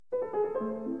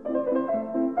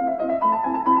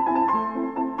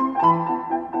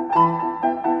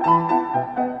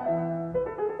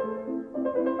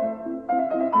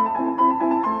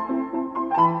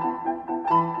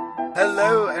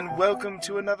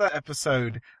to another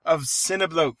episode of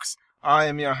Cineblokes. I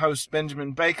am your host,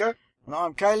 Benjamin Baker. And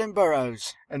I'm Caelan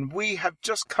Burrows. And we have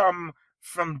just come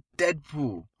from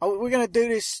Deadpool. Oh, we're going to do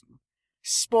this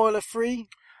spoiler-free?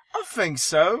 I think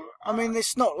so. I mean,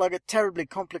 it's not like a terribly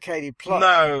complicated plot.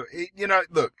 No,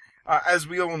 look, as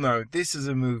we all know, this is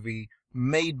a movie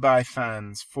made by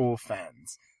fans for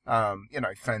fans.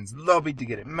 Fans lobbied to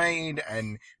get it made,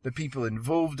 and the people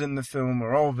involved in the film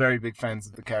are all very big fans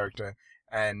of the character,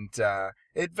 and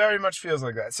it very much feels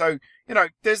like that. So,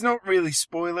 there's not really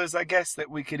spoilers, I guess, that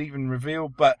we could even reveal,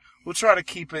 but we'll try to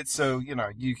keep it so,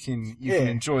 you can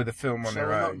enjoy the film on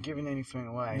your own. We're not giving anything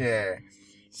away. Yeah.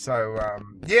 So,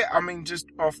 just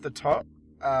off the top,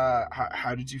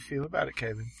 how did you feel about it,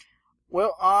 Caelan?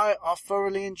 Well, I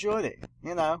thoroughly enjoyed it,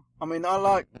 I mean, I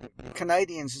like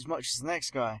Canadians as much as the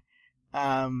next guy,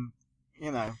 and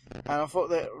I thought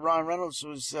that Ryan Reynolds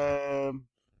was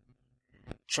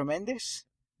tremendous,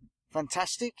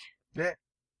 fantastic. Yeah.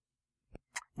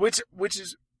 Which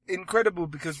is incredible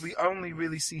because we only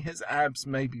really see his abs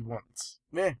maybe once.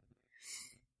 Yeah.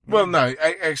 Well, no,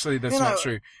 actually that's not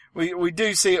true. We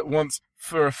do see it once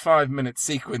for a 5-minute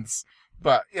sequence,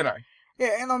 but,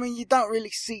 Yeah, and I mean, you don't really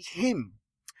see him.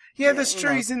 Yeah, that's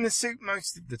true. He's in the suit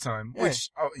most of the time, which,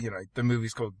 the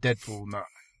movie's called Deadpool, not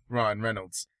Ryan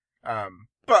Reynolds.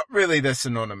 But really, they're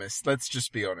synonymous. Let's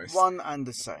just be honest. One and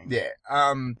the same. Yeah.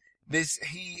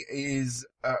 He is,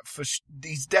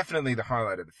 he's definitely the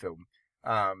highlight of the film.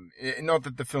 Not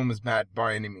that the film is bad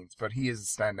by any means, but he is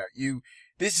a standout.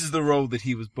 This is the role that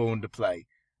he was born to play.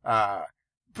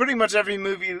 Pretty much every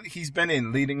movie he's been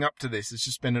in leading up to this has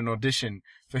just been an audition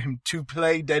for him to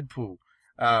play Deadpool.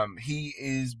 He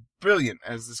is brilliant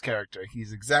as this character.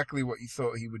 He's exactly what you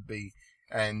thought he would be.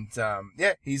 And,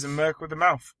 he's a merc with a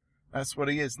mouth. That's what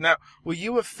he is. Now, were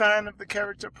you a fan of the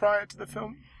character prior to the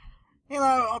film?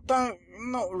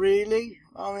 Not really.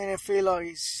 I mean, I feel like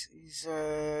he's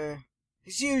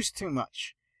used too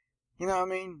much. You know what I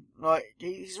mean? Like,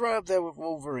 he's right up there with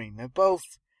Wolverine. They're both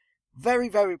very,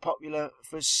 very popular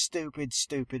for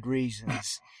stupid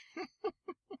reasons.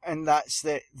 And that's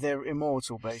that they're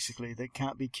immortal, basically. They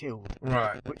can't be killed.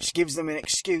 Right. Which gives them an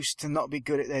excuse to not be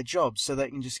good at their job, so they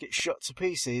can just get shot to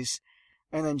pieces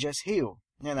and then just heal,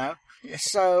 Yeah.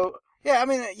 So, yeah, I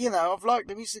mean, I've liked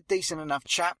him. He's a decent enough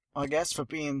chap, I guess, for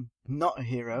being not a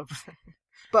hero.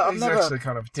 But he's actually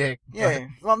kind of a dick. Yeah,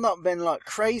 I've not been,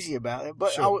 crazy about it,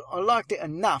 but sure. I liked it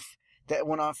enough that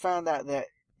when I found out that,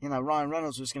 Ryan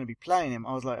Reynolds was going to be playing him,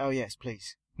 I was like, oh, yes,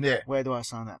 please. Yeah. Where do I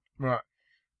sign up? Right.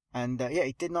 And,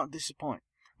 he did not disappoint.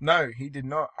 No, he did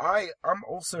not. I'm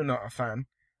also not a fan,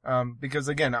 because,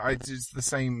 again, it's the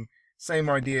same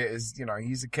idea as,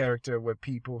 he's a character where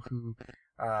people who,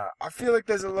 I feel like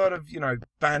there's a lot of,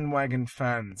 bandwagon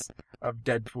fans of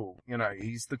Deadpool.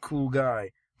 He's the cool guy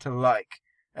to like,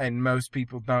 and most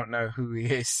people don't know who he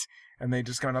is, and they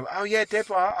just kind of, oh yeah,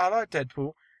 Deadpool, I like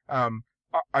Deadpool.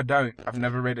 I don't. I've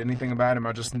never read anything about him.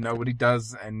 I just know what he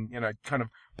does and, kind of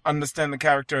understand the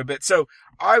character a bit. So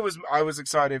I was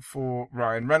excited for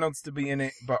Ryan Reynolds to be in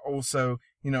it, but also,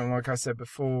 like I said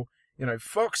before,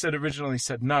 Fox had originally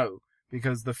said no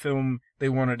because the film, they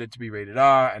wanted it to be rated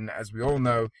R. And as we all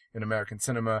know, in American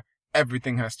cinema,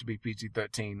 everything has to be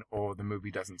PG-13 or the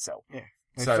movie doesn't sell. Yeah.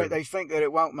 They think that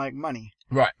it won't make money.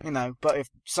 Right. But if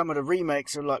some of the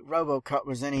remakes are like RoboCop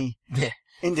was any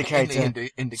indicator,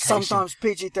 indication. Sometimes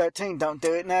PG-13 don't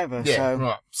do it never. Yeah, so.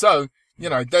 Right. So,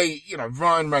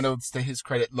 Ryan Reynolds, to his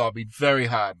credit, lobbied very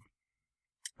hard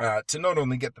to not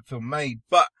only get the film made,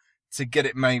 but to get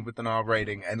it made with an R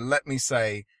rating. And let me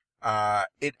say,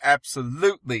 it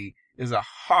absolutely is a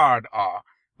hard R.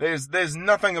 There's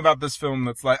nothing about this film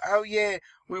that's like, oh yeah,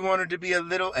 we wanted to be a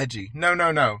little edgy.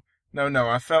 No.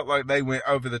 I felt like they went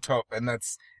over the top, and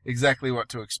that's exactly what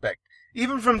to expect.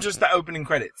 Even from just the opening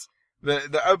credits.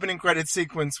 The opening credit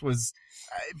sequence was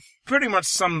pretty much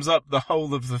sums up the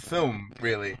whole of the film,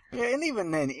 really. Yeah, and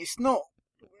even then, it's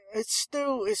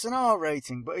an R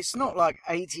rating, but it's not like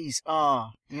 80s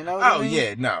R, you know what I mean?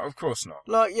 Yeah, no, of course not.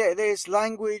 There's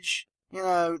language,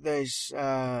 there's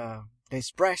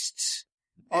breasts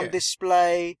on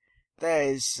display.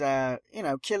 There's,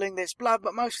 killing, there's blood,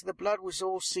 but most of the blood was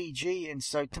all CG, and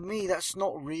so to me, that's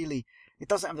not really, it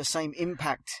doesn't have the same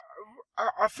impact.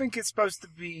 I think it's supposed to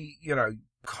be,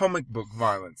 comic book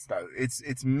violence, though.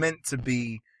 It's meant to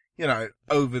be,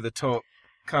 over the top,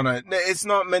 kind of, it's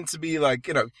not meant to be like,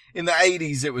 in the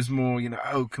 80s it was more,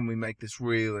 can we make this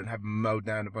real and have him mow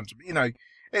down a bunch of,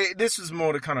 this was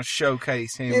more to kind of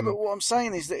showcase him. Yeah, but what I'm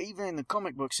saying is that even in the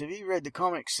comic books, if you read the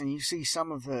comics and you see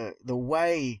some of the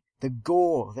way, the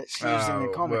gore that's used in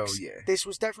the comics, this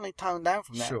was definitely toned down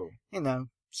from that. Sure.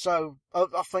 So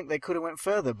I think they could have went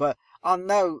further, but I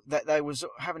know that they was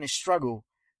having a struggle,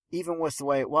 even with the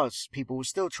way it was. People were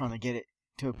still trying to get it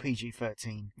to a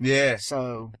PG-13. Yeah.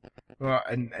 So, Well,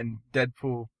 and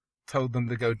Deadpool told them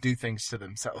to go do things to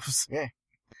themselves. yeah.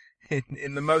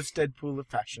 In the most Deadpool of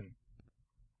fashion.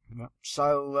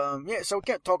 So, so we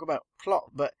can't talk about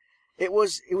plot, but it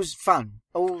was fun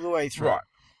all the way through. Right.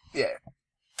 Yeah.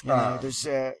 You know, there's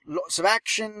lots of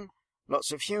action,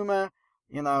 lots of humour.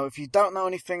 You know, if you don't know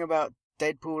anything about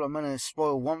Deadpool, I'm going to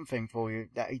spoil one thing for you,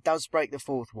 that he does break the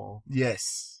fourth wall.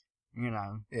 Yes. You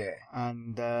know. Yeah.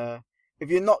 And if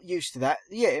you're not used to that,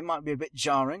 yeah, it might be a bit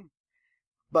jarring,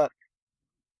 but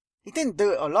he didn't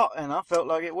do it a lot, and I felt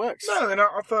like it works. No, and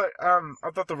I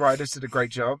thought the writers did a great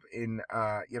job in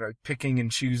picking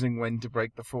and choosing when to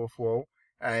break the fourth wall.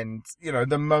 And,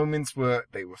 the moments were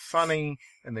funny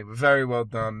and they were very well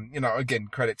done. Again,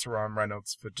 credit to Ryan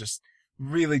Reynolds for just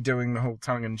really doing the whole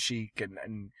tongue-in-cheek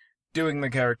and doing the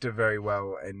character very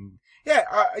well. And yeah,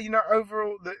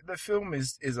 overall the film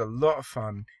is a lot of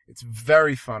fun. It's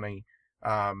very funny.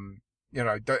 And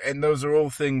those are all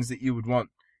things that you would want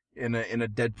in a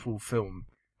Deadpool film.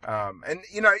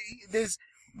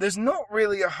 There's not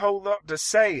really a whole lot to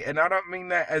say, and I don't mean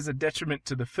that as a detriment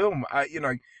to the film.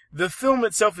 The film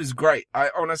itself is great. I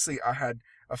had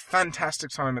a fantastic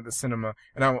time at the cinema,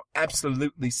 and I will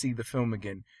absolutely see the film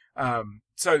again.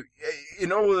 So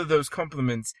in all of those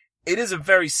compliments, it is a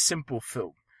very simple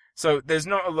film. So there's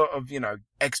not a lot of,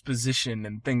 exposition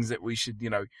and things that we should,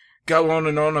 go on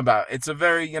and on about. It's a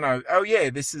very,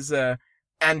 this is a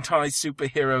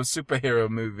superhero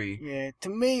movie. Yeah, to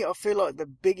me, I feel like the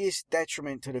biggest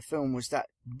detriment to the film was that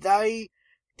they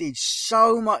did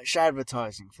so much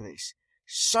advertising for this.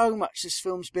 So much. This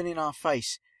film's been in our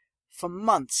face for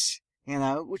months,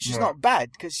 which is not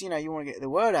bad because, you want to get the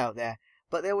word out there.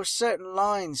 But there were certain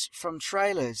lines from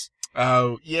trailers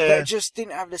that just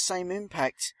didn't have the same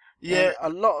impact. Yeah.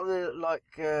 And a lot of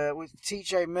the, with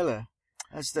TJ Miller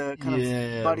as the kind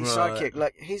of buddy sidekick,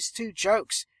 like his two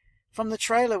jokes from the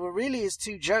trailer were really his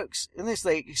two jokes. In this,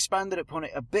 they expanded upon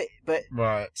it a bit, but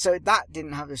so that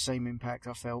didn't have the same impact,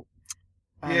 I felt.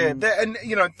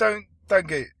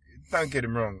 Don't get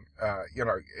him wrong.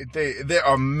 There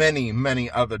are many, many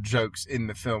other jokes in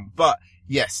the film, but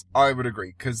yes, I would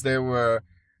agree because there were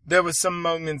some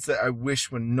moments that I wish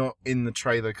were not in the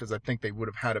trailer because I think they would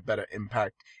have had a better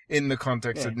impact in the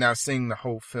context of now seeing the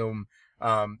whole film.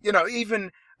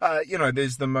 Even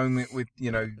there's the moment with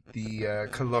the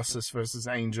Colossus versus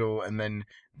Angel, and then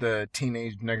the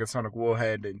teenage Negasonic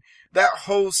Warhead, and that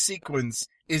whole sequence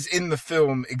is in the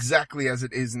film exactly as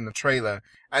it is in the trailer.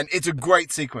 And it's a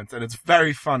great sequence and it's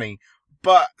very funny,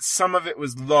 but some of it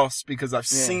was lost because I've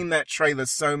seen that trailer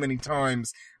so many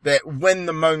times that when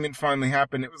the moment finally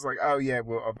happened, it was like, oh yeah,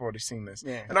 well, I've already seen this.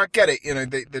 Yeah. And I get it,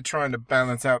 they're trying to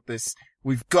balance out this.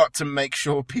 We've got to make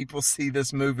sure people see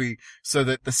this movie so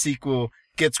that the sequel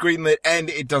gets greenlit and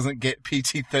it doesn't get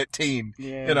PG-13.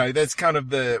 Yeah. That's kind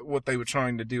of what they were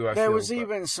trying to do, I feel. There was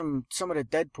even some of the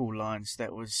Deadpool lines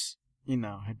that was,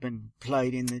 had been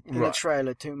played in the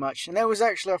trailer too much. And there was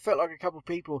actually, I felt like a couple of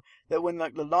people that when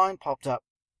the line popped up,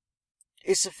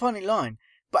 it's a funny line,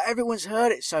 but everyone's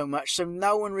heard it so much, so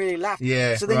no one really laughed.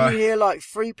 Yeah. So then you hear like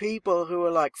three people who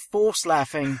are like forced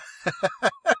laughing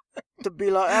to be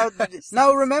like, oh,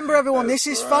 no, remember everyone, this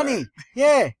is funny.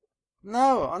 Yeah.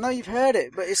 No, I know you've heard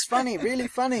it, but it's funny, really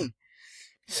funny.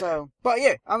 So, but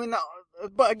yeah, I mean,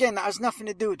 but again, that has nothing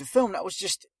to do with the film. That was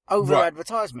just over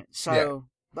advertisement. So,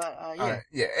 but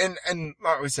and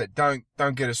like we said, don't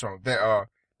get us wrong. There are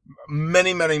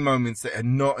many, many moments that are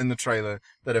not in the trailer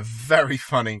that are very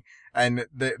funny, and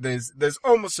there's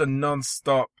almost a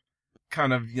non-stop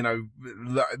kind of,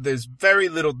 there's very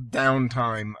little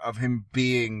downtime of him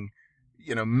being,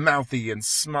 mouthy and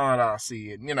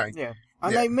smart-assy and, Yeah.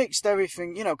 And they mixed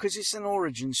everything, because it's an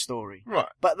origin story. Right.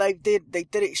 But they did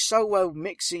it so well,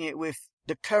 mixing it with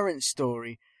the current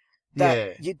story,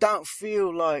 that you don't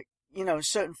feel like,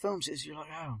 certain films you're like,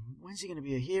 oh, when's he going to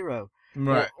be a hero?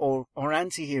 Right. Or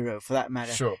anti-hero, for that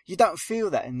matter. Sure. You don't feel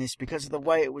that in this because of the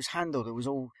way it was handled. It was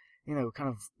all, kind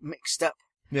of mixed up.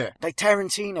 Yeah. They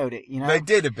Tarantino'd it, They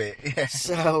did a bit, yeah.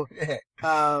 So,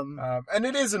 and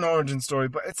it is an origin story,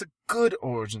 but it's a good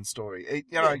origin story.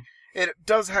 It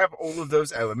does have all of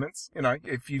those elements.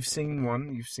 If you've seen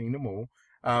one, you've seen them all.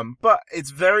 But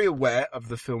it's very aware of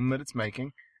the film that it's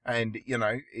making. And,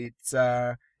 it's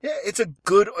the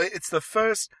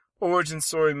first origin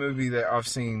story movie that I've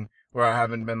seen where I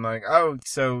haven't been like, oh,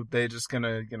 so they're just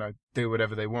gonna, do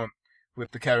whatever they want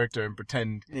with the character and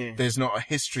pretend there's not a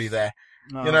history there.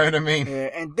 No. You know what I mean? Yeah,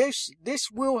 and this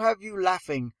will have you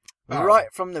laughing right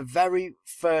from the very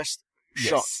first,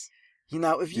 shot. Yes. You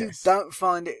know, if you Yes. don't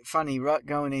find it funny right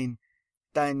going in,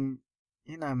 then,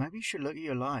 you know, maybe you should look at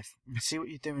your life and see what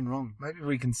you're doing wrong. Maybe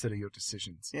reconsider your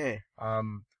decisions. Yeah.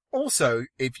 Also,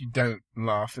 if you don't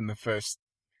laugh in the first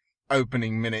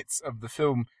opening minutes of the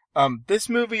film, this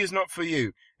movie is not for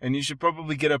you, and you should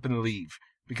probably get up and leave,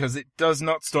 because it does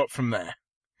not stop from there.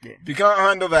 Yeah. If you can't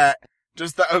handle that,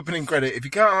 just the opening credit. If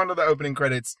you can't handle the opening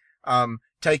credits,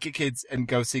 take your kids and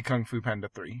go see Kung Fu Panda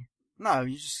 3. No,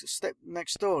 you just step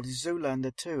next door to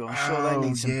Zoolander 2. I'm sure they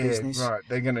need some business. Right,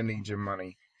 they're gonna need your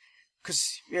money.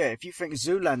 Because, yeah, if you think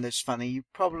Zoolander's funny, you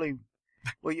probably...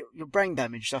 Well, you're brain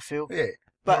damaged, I feel. Yeah.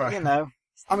 But, right. you know,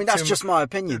 I mean, that's just my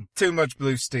opinion. Too much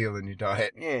blue steel in your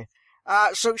diet. Yeah.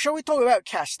 So, shall we talk about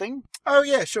casting? Oh,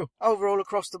 yeah, sure. Overall,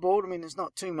 across the board, I mean, there's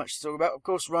not too much to talk about. Of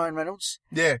course, Ryan Reynolds.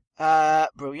 Yeah,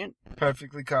 Brilliant.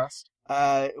 perfectly cast.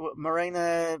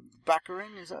 Marina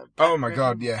Baccarin, is that? Oh my Baccarin?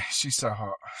 god, yeah, she's so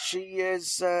hot. She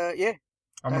is, yeah,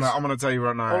 I'm gonna tell you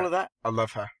right now. all of that. I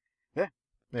love her. Yeah.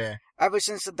 Yeah. Ever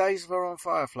since the days of her on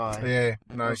Firefly. Yeah.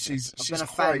 No, I've she's been a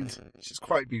fan. she's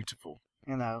quite beautiful.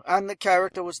 You know, and the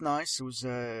character was nice.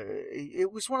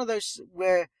 It was one of those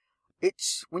where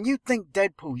it's, when you think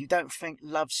Deadpool, you don't think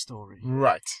love story.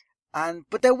 Right.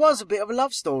 But there was a bit of a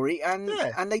love story, and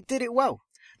they did it well.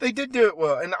 They did do it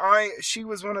well, and she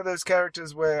was one of those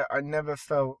characters where I never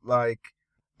felt like,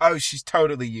 oh, she's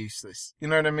totally useless. You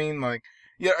know what I mean? Like,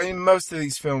 yeah, in most of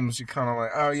these films, you're kind of like,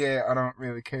 oh yeah, I don't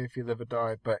really care if you live or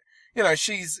die, but you know,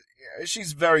 she's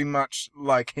very much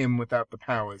like him without the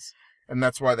powers, and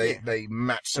that's why they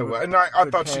match so well. And I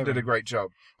thought she did a great job.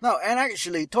 No, and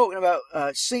actually, talking about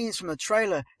scenes from the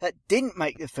trailer that didn't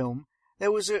make the film,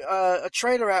 there was a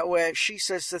trailer out where she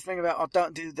says the thing about, I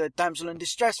don't do the damsel in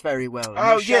distress very well.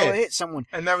 And the shower hit someone.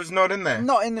 And that was not in there.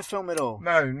 Not in the film at all.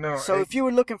 No. So if you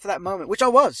were looking for that moment, which I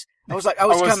was like,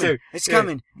 oh, it's coming. Too. It's Yeah.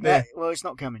 coming. Yeah. Well, it's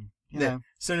not coming. You know.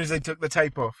 As soon as they took the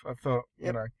tape off, I thought, Yep.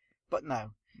 you know. But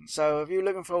no. So if you're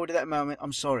looking forward to that moment,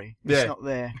 I'm sorry. Yeah. It's not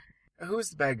there. Who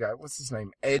is the bad guy? What's his name?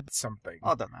 Ed something.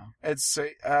 I don't know. It's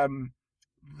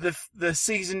the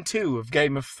season 2 of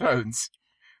Game of Thrones,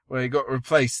 where he got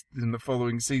replaced in the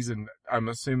following season. I'm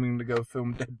assuming to go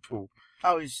film Deadpool.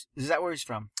 Oh, is that where he's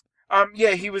from?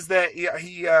 Yeah, he was there.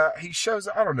 He shows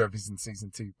up. I don't know if he's in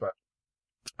season 2,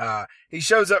 but he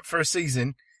shows up for a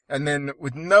season, and then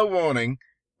with no warning,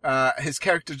 his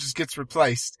character just gets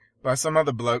replaced by some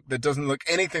other bloke that doesn't look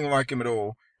anything like him at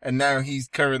all, and now he's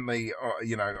currently,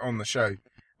 on the show.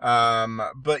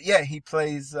 But yeah, he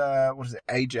plays what is it,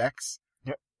 Ajax?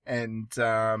 Yep.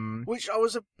 And Which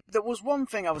there was one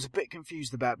thing I was a bit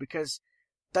confused about, because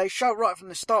they show right from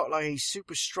the start like he's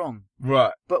super strong.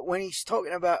 right. But when he's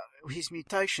talking about his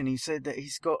mutation, he said that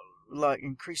he's got like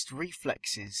increased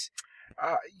reflexes.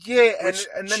 Yeah, Which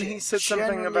and then he said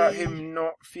something about him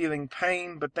not feeling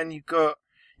pain, but then you got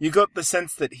the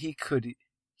sense that he could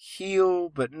heal,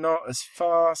 but not as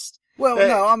fast. Well,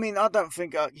 no, I mean, I don't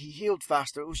think he healed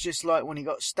faster. It was just like when he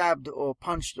got stabbed or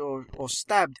punched or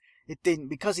stabbed,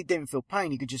 because he didn't feel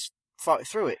pain, he could just fight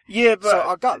through it. Yeah, but So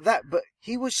I got that, but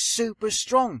he was super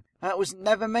strong. That was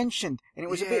never mentioned, and it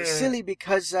was a bit silly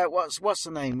because what's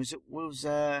her name? Was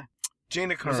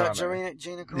Gina was that Carano.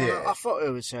 Gina Carano? Yeah. I thought it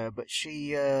was her, but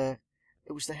it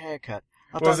was the haircut.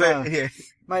 I Was don't know. it? Yeah.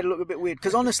 Made it look a bit weird,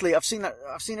 because honestly, I've seen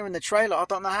her in the trailer. I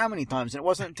don't know how many times, and it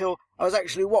wasn't until I was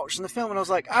actually watching the film and I was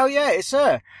like, oh yeah, it's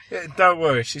her. Yeah, don't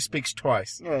worry, she speaks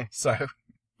twice. Yeah, So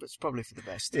that's probably for the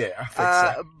best. yeah, I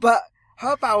think so. But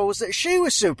her power was that she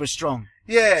was super strong.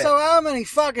 Yeah, So how many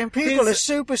fucking people are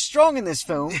super strong in this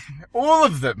film? all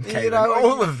of them, You Caleb, know,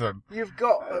 all of them. You've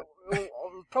got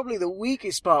probably the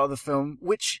weakest part of the film,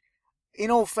 which,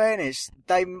 in all fairness,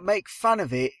 they make fun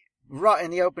of it right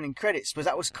in the opening credits, because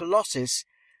that was Colossus.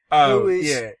 Oh, Who is-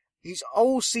 yeah, He's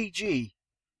all CG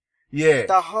yeah,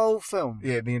 the whole film.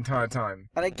 yeah, the entire time.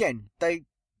 And again, they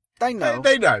know.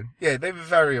 They know. Yeah, they were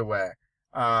very aware.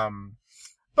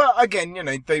 But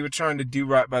again, they were trying to do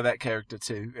right by that character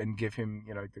too, and give him,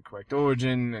 the correct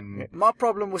origin and. My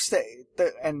problem was that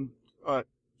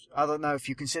I don't know if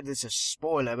you consider this a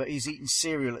spoiler, but he's eating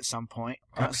cereal at some point.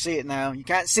 Can't see it now. You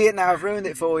can't see it now. I've ruined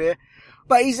it for you.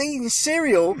 But he's eating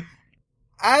cereal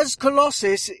as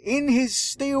Colossus in his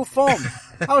steel form.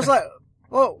 I was like,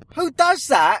 well, who does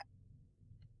that?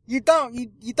 You don't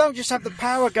just have the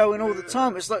power going all the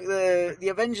time. It's like the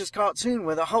Avengers cartoon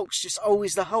where the Hulk's just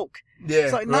always the Hulk. Yeah,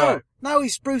 It's like, right. no,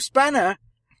 he's Bruce Banner.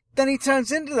 Then he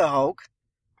turns into the Hulk.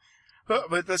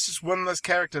 But that's just one less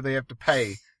character they have to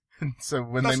pay. So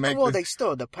when they make they still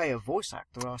had to pay a voice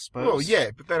actor, I suppose. well,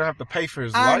 yeah, but they don't have to pay for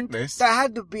his And likeness. there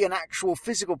had to be an actual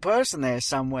physical person there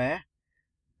somewhere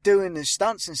doing the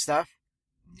stunts and stuff.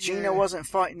 Yeah. Gina wasn't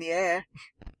fighting the air.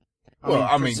 Well,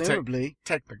 presumably.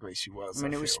 technically she was. I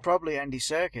mean, I it was feel. probably Andy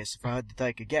Serkis, if I had to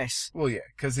take a guess. Well, yeah,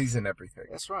 because he's in everything.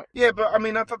 That's right. Yeah, but I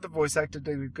mean, I thought the voice actor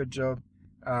did a good job.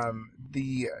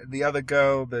 The other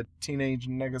girl, the teenage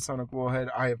Negasonic Warhead,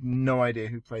 I have no idea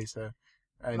who plays her,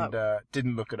 and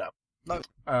didn't look it up. No.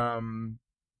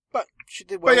 But she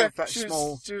did well yeah, with that she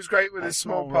small. was great with that a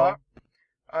small small role.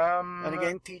 part. And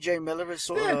again, T.J. Miller is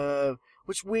sort of.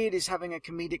 What's weird is having a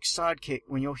comedic sidekick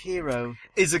when your hero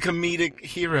is a comedic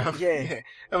hero. Yeah.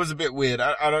 That was a bit weird.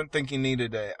 I don't think you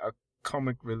needed a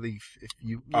comic relief if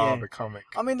you are the comic.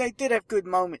 I mean, they did have good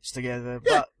moments together,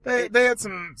 Yeah, but they had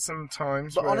some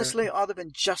times. But where honestly, I'd have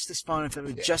been just as fine if it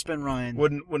had just been Ryan.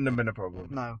 wouldn't have been a problem.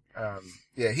 No.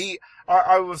 Yeah,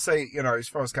 I will say, as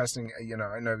far as casting,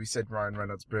 I know we said Ryan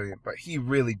Reynolds brilliant, but he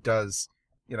really does,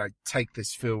 take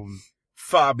this film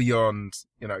far beyond,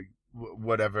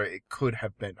 whatever it could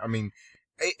have been. I mean,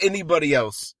 anybody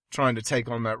else trying to take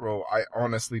on that role, I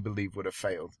honestly believe would have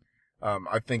failed.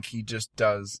 I think he just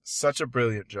does such a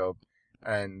brilliant job,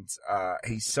 and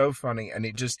he's so funny, and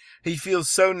he feels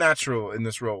so natural in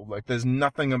this role. Like, there's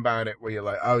nothing about it where you're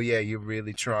like, oh yeah, you're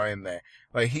really trying there.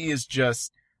 Like, he's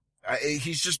just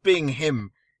being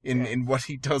him in what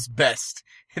he does best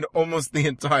in almost the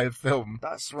entire film.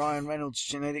 That's Ryan Reynolds'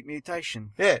 genetic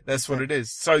mutation. Yeah, that's what it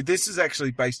is. So this is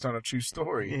actually based on a true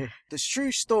story. Yeah. The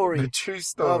true story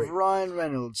of Ryan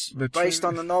Reynolds, based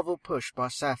on the novel Push by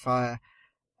Sapphire.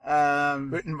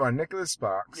 Written by Nicholas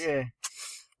Sparks. Yeah.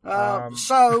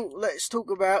 So let's talk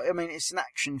about. I mean, it's an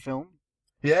action film.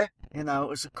 Yeah.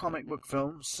 It's a comic book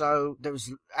film, so there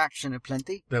was action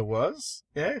aplenty. There was.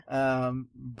 Yeah.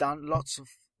 Done lots of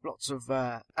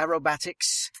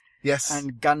aerobatics. Yes.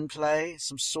 And gunplay,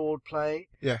 some sword play.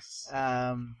 Yes.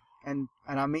 And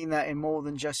I mean that in more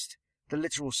than just the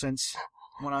literal sense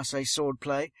when I say sword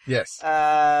play. Yes.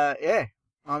 Yeah.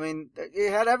 I mean,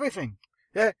 it had everything.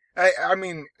 Yeah, I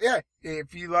mean, yeah,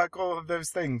 if you like all of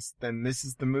those things, then this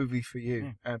is the movie for you.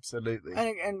 Yeah. Absolutely.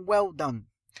 And well done.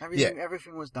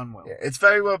 Everything was done well. Yeah, it's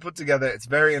very well put together. It's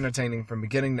very entertaining from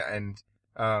beginning to end.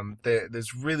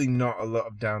 There's really not a lot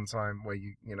of downtime where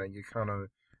you kind of,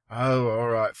 oh, all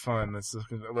right, fine. Let's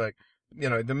like,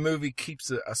 the movie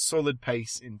keeps a solid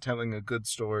pace in telling a good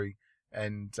story.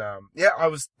 And, I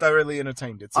was thoroughly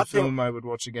entertained. It's a film I would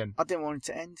watch again. I didn't want it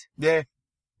to end. Yeah.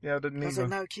 Yeah, I didn't either. I said,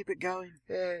 no, keep it going.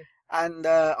 Yeah. And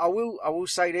I will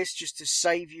say this just to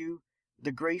save you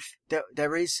the grief.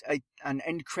 There is an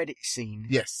end credit scene.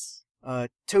 Yes.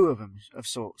 Two of them of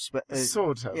sorts, but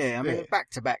sort of. Yeah, I mean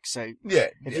back to back. So yeah,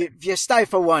 if you stay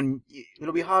for one,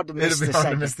 it'll be hard to miss. It'll be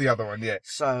hard to miss the other one. Yeah.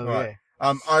 So right.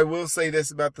 Yeah. I will say this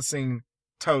about the scene: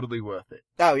 totally worth it.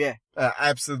 Oh yeah.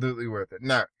 Absolutely worth it.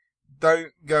 Now,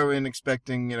 don't go in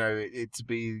expecting it to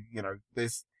be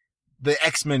this. The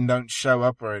X-Men don't show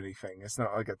up or anything. It's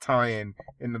not like a tie-in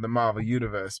into the Marvel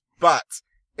Universe, but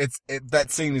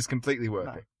that scene is completely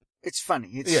worth it. It's funny.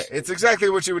 It's exactly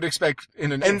what you would expect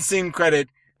in an end scene credit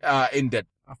in Dead.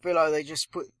 I feel like they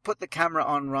just put the camera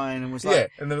on Ryan and was like,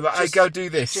 and they were like, "Hey, go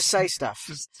do this. Just say stuff.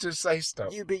 Just say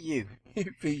stuff. You be you.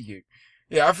 You be you."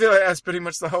 Yeah, I feel like that's pretty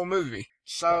much the whole movie.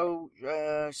 So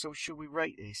should we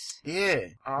rate this? Yeah.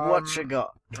 What you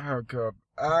got? Oh God.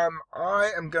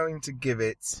 I am going to give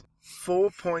it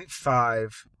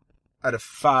 4.5 out of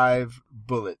 5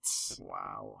 bullets.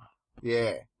 Wow.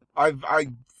 Yeah. I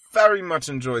very much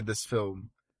enjoyed this film.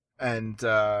 And,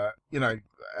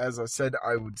 as I said,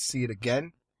 I would see it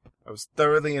again. I was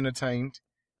thoroughly entertained.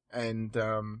 And,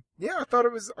 I thought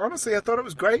it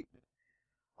was great.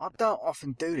 I don't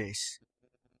often do this.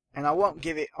 And I won't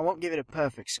give it a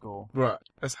perfect score. Right.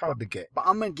 That's hard to get. But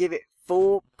I'm going to give it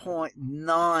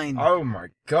 4.9. Oh my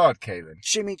God, Kaylin.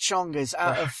 Chimichangas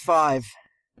out of 5.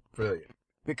 Brilliant.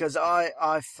 Because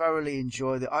I thoroughly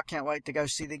enjoyed it. I can't wait to go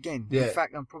see it again. Yeah. In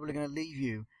fact, I'm probably going to leave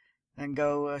you and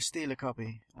go steal a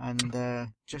copy and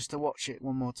just to watch it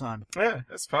one more time. Yeah,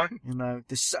 that's fine. The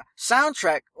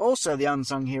soundtrack, also the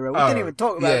unsung hero. We didn't even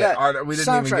talk about that. We didn't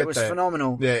soundtrack even get was there.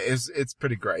 Phenomenal. Yeah, it's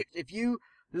pretty great. If you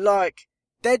like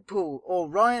Deadpool or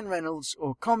Ryan Reynolds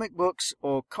or comic books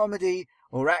or comedy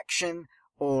or action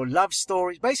or love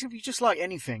stories, basically if you just like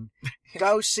anything,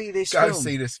 go see this film. Go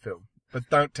see this film, but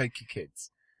don't take your kids.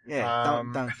 Yeah,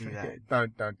 don't do that.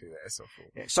 Don't do that. It's awful.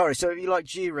 Yeah, sorry, so if you like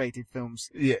G-rated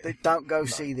films, don't go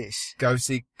see this. Go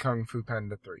see Kung Fu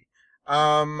Panda 3.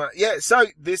 So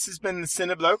this has been the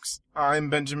Cineblokes. I'm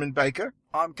Benjamin Baker.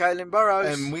 I'm Kaylin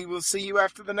Burrows. And we will see you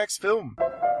after the next film.